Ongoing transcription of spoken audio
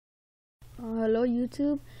Hello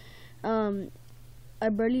YouTube. I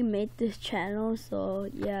barely made this channel, so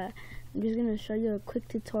yeah, I'm just gonna show you a quick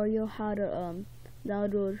tutorial how to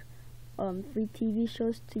download free TV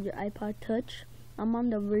shows to your iPod Touch. I'm on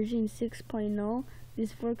the version 6.0.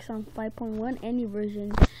 This works on 5.1, any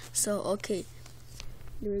version. So okay,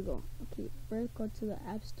 here we go. Okay, first go to the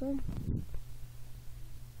App Store.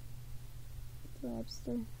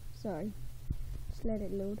 Sorry, just let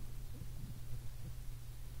it load.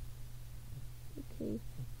 Okay,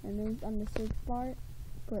 and then on the search bar,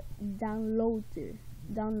 put downloader,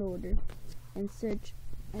 and search,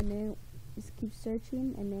 and then just keep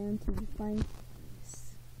searching, and then until you find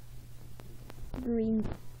green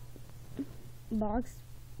box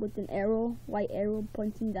with an arrow, white arrow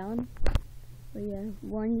pointing down. So yeah,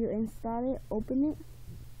 when you install it, open it.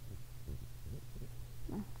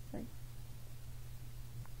 Sorry.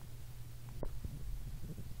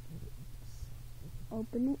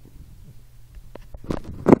 Open it.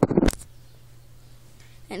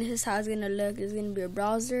 And this is how it's gonna look. It's gonna be a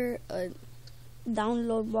browser, a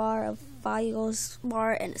download bar, a files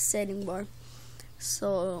bar, and a setting bar.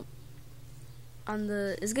 So on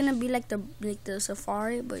the, it's gonna be like the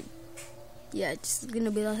Safari, but yeah, it's gonna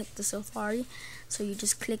be like the Safari. So you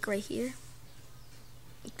just click right here,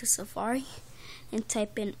 the Safari, and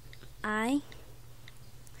type in ishow.ws.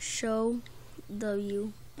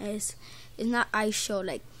 It's not ishow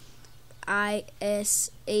like ishow.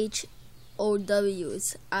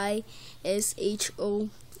 It's ishow.ws.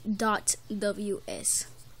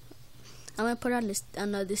 I'm gonna put on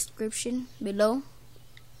the description below.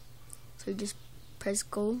 So you just press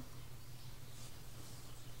go.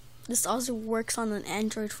 This also works on an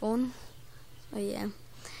Android phone. Oh yeah,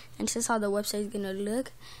 and this is how the website is gonna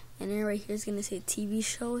look. And then right here is gonna say TV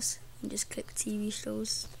shows, and just click TV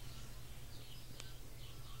shows.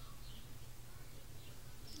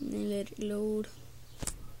 And then let it load.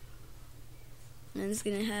 And it's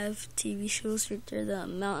gonna have TV shows right there, the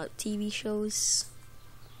amount of TV shows.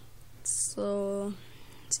 So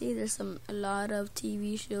see, there's a lot of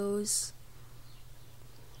TV shows.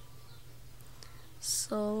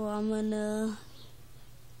 So I'm gonna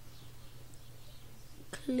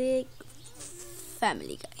click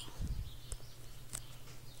Family Guy.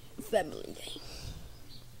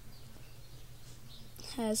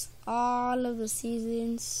 Has all of the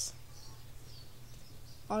seasons.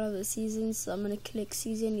 So I'm gonna click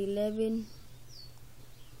season 11.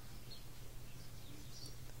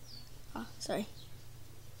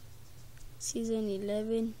 Season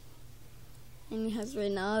 11, and it has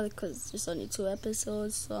right now because there's only 2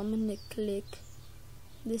 episodes. So I'm gonna click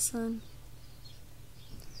this one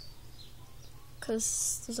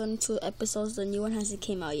because there's only 2 episodes. The new one hasn't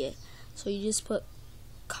came out yet. So you just put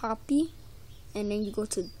copy, and then you go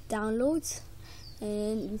to downloads,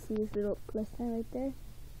 and you see this little plus sign right there.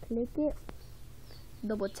 Click it,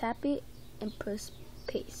 double tap it, and press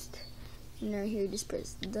paste. And right here, just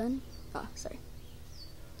press done.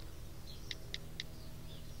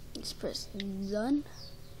 Just press done.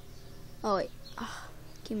 Oh wait,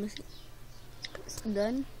 keep missing. Press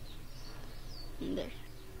done. And there.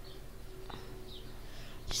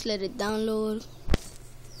 Just let it download.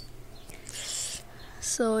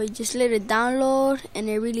 So you just let it download, and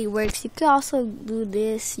it really works. You can also do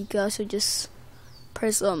this. You can also just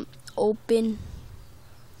press open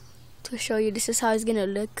to show you. This is how it's gonna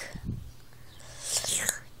look.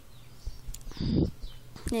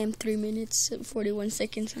 And 3 minutes and 41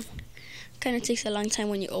 seconds. Kind of takes a long time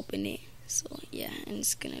when you open it. So yeah, and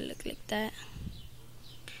it's gonna look like that.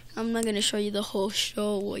 I'm not gonna show you the whole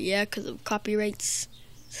show, well, yeah, because of copyrights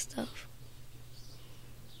stuff.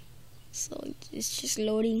 So it's just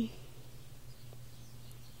loading.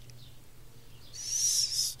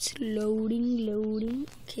 It's loading.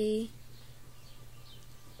 Okay.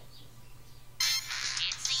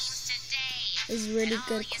 It's really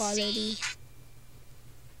good quality.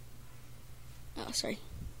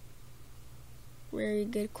 Very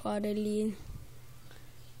good quality.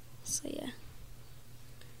 So yeah.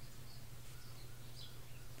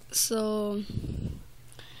 So you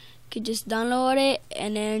can just download it,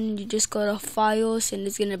 and then you just go to files, and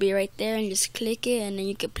it's gonna be right there, and just click it, and then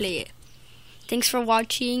you can play it. Thanks for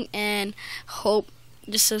watching, and hope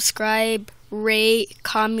just subscribe, rate,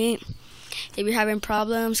 comment. If you're having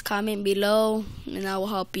problems, comment below, and I will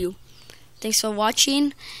help you. Thanks for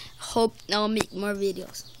watching. Hope I'll make more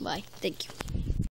videos. Bye. Thank you.